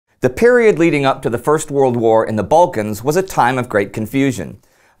The period leading up to the First World War in the Balkans was a time of great confusion.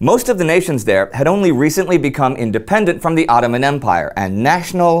 Most of the nations there had only recently become independent from the Ottoman Empire, and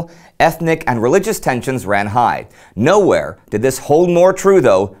national, ethnic, and religious tensions ran high. Nowhere did this hold more true,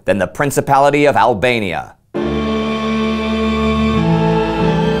 though, than the Principality of Albania.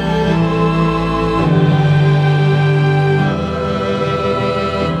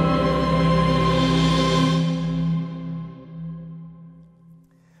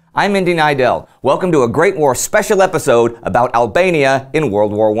 I'm Indy. Welcome to a Great War special episode about Albania in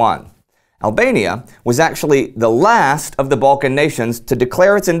World War I. Albania was actually the last of the Balkan nations to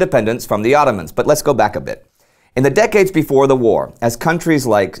declare its independence from the Ottomans, but let's go back a bit. In the decades before the war, as countries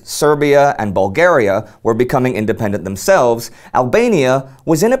like Serbia and Bulgaria were becoming independent themselves, Albania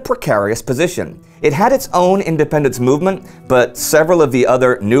was in a precarious position. It had its own independence movement, but several of the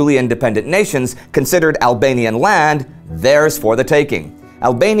other newly independent nations considered Albanian land theirs for the taking.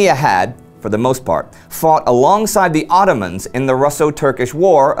 Albania had, for the most part, fought alongside the Ottomans in the Russo-Turkish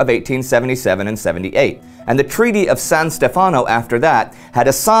War of 1877 and 78, and the Treaty of San Stefano after that had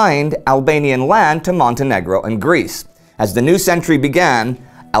assigned Albanian land to Montenegro and Greece. As the new century began,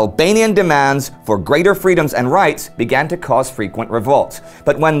 Albanian demands for greater freedoms and rights began to cause frequent revolts.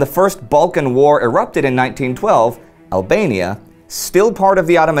 But when the First Balkan War erupted in 1912, Albania, still part of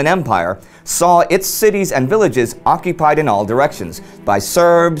the Ottoman Empire, saw its cities and villages occupied in all directions by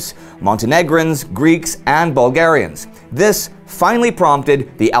Serbs, Montenegrins, Greeks, and Bulgarians. This finally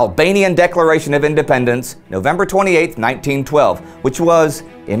prompted the Albanian Declaration of Independence, November 28, 1912, which was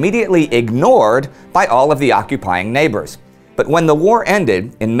immediately ignored by all of the occupying neighbors. But when the war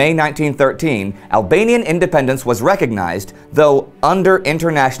ended in May 1913, Albanian independence was recognized, though under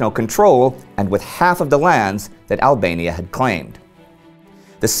international control and with half of the lands that Albania had claimed.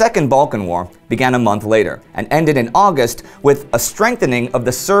 The Second Balkan War began a month later and ended in August with a strengthening of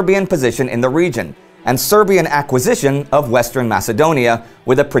the Serbian position in the region and Serbian acquisition of Western Macedonia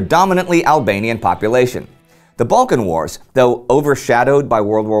with a predominantly Albanian population. The Balkan Wars, though overshadowed by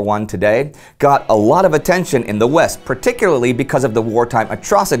World War I today, got a lot of attention in the West, particularly because of the wartime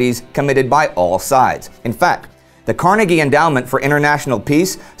atrocities committed by all sides. In fact, the Carnegie Endowment for International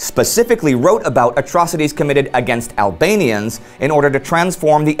Peace specifically wrote about atrocities committed against Albanians in order to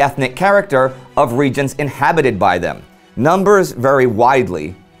transform the ethnic character of regions inhabited by them. Numbers vary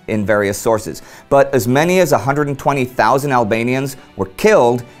widely in various sources, but as many as 120,000 Albanians were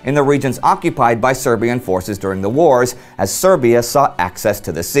killed in the regions occupied by Serbian forces during the wars as Serbia sought access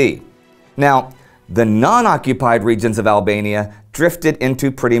to the sea. Now, the non-occupied regions of Albania drifted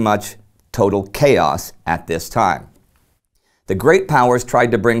into pretty much total chaos at this time. The great powers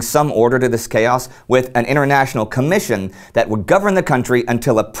tried to bring some order to this chaos with an international commission that would govern the country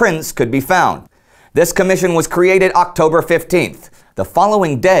until a prince could be found. This commission was created October 15th. The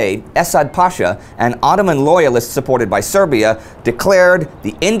following day, Esad Pasha, an Ottoman loyalist supported by Serbia, declared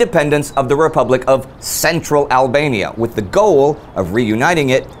the independence of the Republic of Central Albania with the goal of reuniting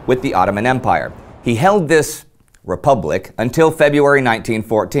it with the Ottoman Empire. He held this republic until February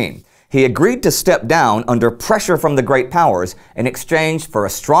 1914. He agreed to step down under pressure from the great powers in exchange for a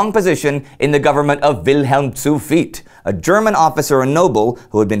strong position in the government of Wilhelm zu Fiet, a German officer and noble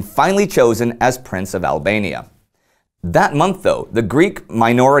who had been finally chosen as Prince of Albania. That month, though, the Greek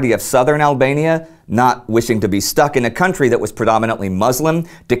minority of southern Albania, not wishing to be stuck in a country that was predominantly Muslim,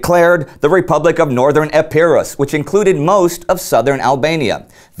 declared the Republic of Northern Epirus, which included most of southern Albania.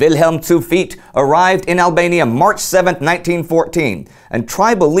 Wilhelm zu Fiet arrived in Albania March 7, 1914, and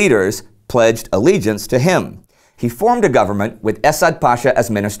tribal leaders pledged allegiance to him. He formed a government with Esad Pasha as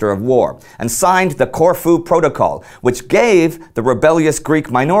Minister of War and signed the Corfu Protocol, which gave the rebellious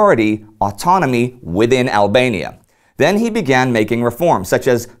Greek minority autonomy within Albania. Then he began making reforms, such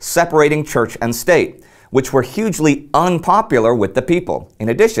as separating church and state, which were hugely unpopular with the people. In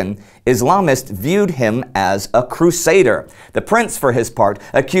addition, Islamists viewed him as a crusader. The prince, for his part,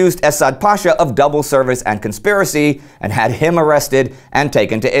 accused Esad Pasha of double service and conspiracy and had him arrested and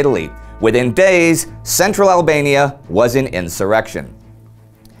taken to Italy. Within days, central Albania was in insurrection.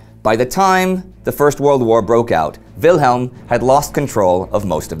 By the time the First World War broke out, Wilhelm had lost control of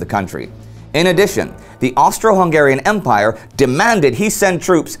most of the country. In addition, the Austro-Hungarian Empire demanded he send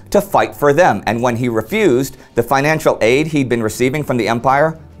troops to fight for them, and when he refused, the financial aid he'd been receiving from the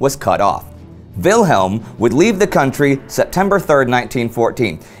empire was cut off. Wilhelm would leave the country September 3,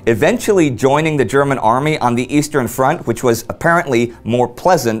 1914, eventually joining the German army on the Eastern Front, which was apparently more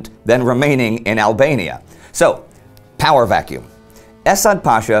pleasant than remaining in Albania. So, power vacuum. Esad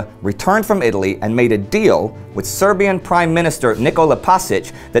Pasha returned from Italy and made a deal with Serbian Prime Minister Nikola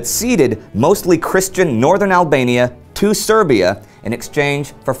Pasic that ceded mostly Christian northern Albania to Serbia in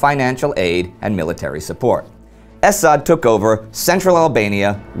exchange for financial aid and military support. Esad took over central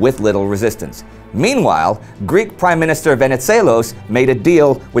Albania with little resistance. Meanwhile, Greek Prime Minister Venizelos made a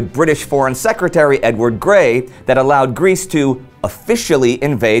deal with British Foreign Secretary Edward Grey that allowed Greece to officially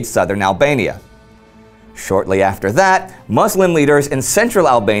invade southern Albania. Shortly after that, Muslim leaders in central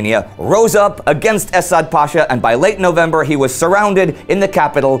Albania rose up against Esad Pasha, and by late November he was surrounded in the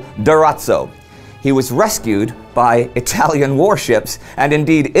capital, Durazzo. He was rescued by Italian warships, and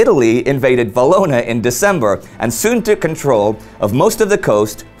indeed Italy invaded Valona in December and soon took control of most of the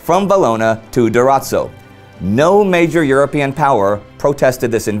coast from Valona to Durazzo. No major European power protested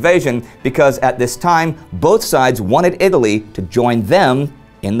this invasion because at this time both sides wanted Italy to join them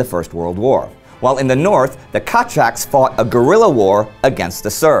in the First World War. While in the north, the Cossacks fought a guerrilla war against the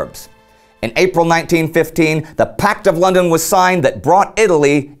Serbs. In April 1915, the Pact of London was signed that brought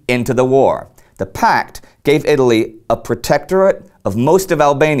Italy into the war. The pact gave Italy a protectorate of most of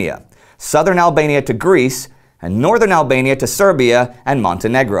Albania, southern Albania to Greece, and northern Albania to Serbia and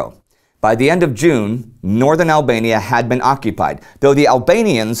Montenegro. By the end of June, northern Albania had been occupied, though the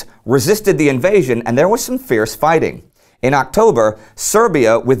Albanians resisted the invasion and there was some fierce fighting. In October,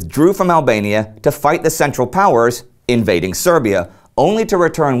 Serbia withdrew from Albania to fight the Central Powers invading Serbia, only to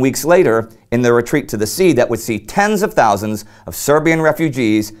return weeks later in the retreat to the sea that would see tens of thousands of Serbian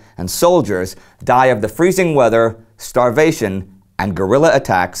refugees and soldiers die of the freezing weather, starvation, and guerrilla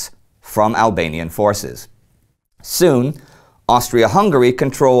attacks from Albanian forces. Soon, Austria-Hungary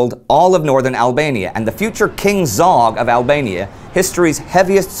controlled all of northern Albania, and the future King Zog of Albania, history's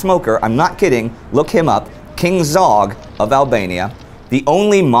heaviest smoker, I'm not kidding, look him up, King Zog of Albania, the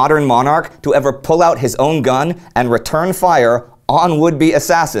only modern monarch to ever pull out his own gun and return fire on would-be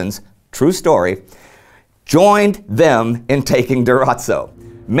assassins, true story, joined them in taking Durazzo.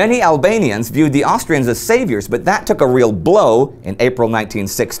 Many Albanians viewed the Austrians as saviors, but that took a real blow in April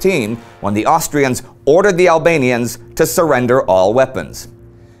 1916 when the Austrians ordered the Albanians to surrender all weapons.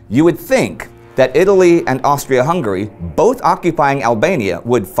 You would think that Italy and Austria-Hungary, both occupying Albania,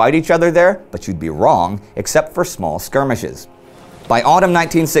 would fight each other there, but you'd be wrong, except for small skirmishes. By autumn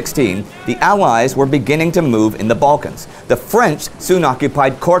 1916, the Allies were beginning to move in the Balkans. The French soon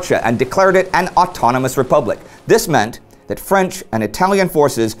occupied Korça and declared it an autonomous republic. This meant that French and Italian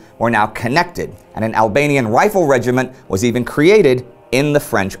forces were now connected, and an Albanian rifle regiment was even created in the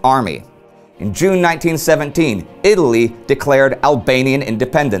French army. In June 1917, Italy declared Albanian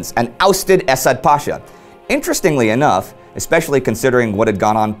independence and ousted Esad Pasha. Interestingly enough, especially considering what had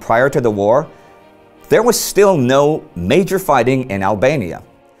gone on prior to the war, there was still no major fighting in Albania.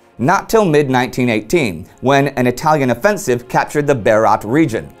 Not till mid-1918, when an Italian offensive captured the Berat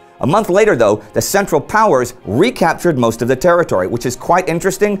region. A month later, though, the Central Powers recaptured most of the territory, which is quite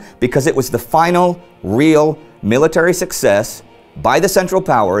interesting because it was the final, real military success by the Central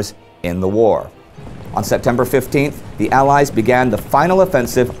Powers in the war. On September 15th, the Allies began the final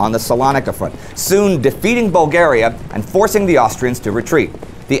offensive on the Salonika front, soon defeating Bulgaria and forcing the Austrians to retreat.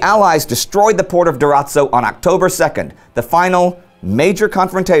 The Allies destroyed the port of Durazzo on October 2nd, the final major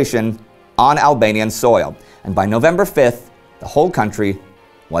confrontation on Albanian soil. And by November 5th, the whole country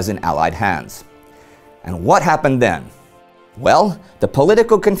was in Allied hands. And what happened then? Well, the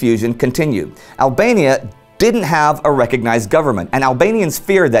political confusion continued. Albania didn't have a recognized government, and Albanians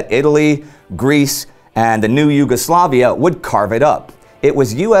feared that Italy, Greece, and the new Yugoslavia would carve it up. It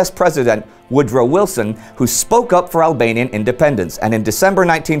was U.S. President Woodrow Wilson who spoke up for Albanian independence, and in December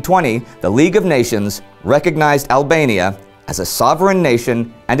 1920, the League of Nations recognized Albania as a sovereign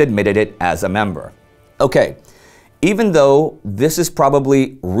nation and admitted it as a member. Okay, even though this is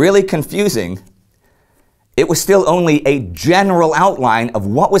probably really confusing, it was still only a general outline of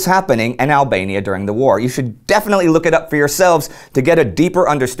what was happening in Albania during the war. You should definitely look it up for yourselves to get a deeper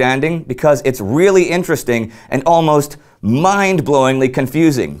understanding because it's really interesting and almost mind-blowingly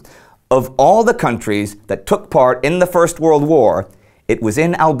confusing. Of all the countries that took part in the First World War, it was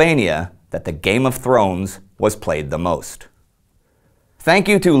in Albania that the Game of Thrones was played the most. Thank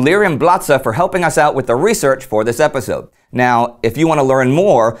you to Lirim Blatza for helping us out with the research for this episode. Now, if you want to learn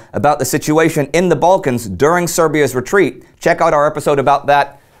more about the situation in the Balkans during Serbia's retreat, check out our episode about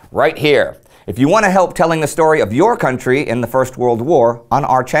that right here. If you want to help telling the story of your country in the First World War on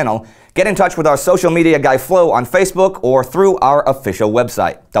our channel, get in touch with our social media guy Flo on Facebook or through our official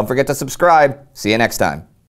website. Don't forget to subscribe. See you next time.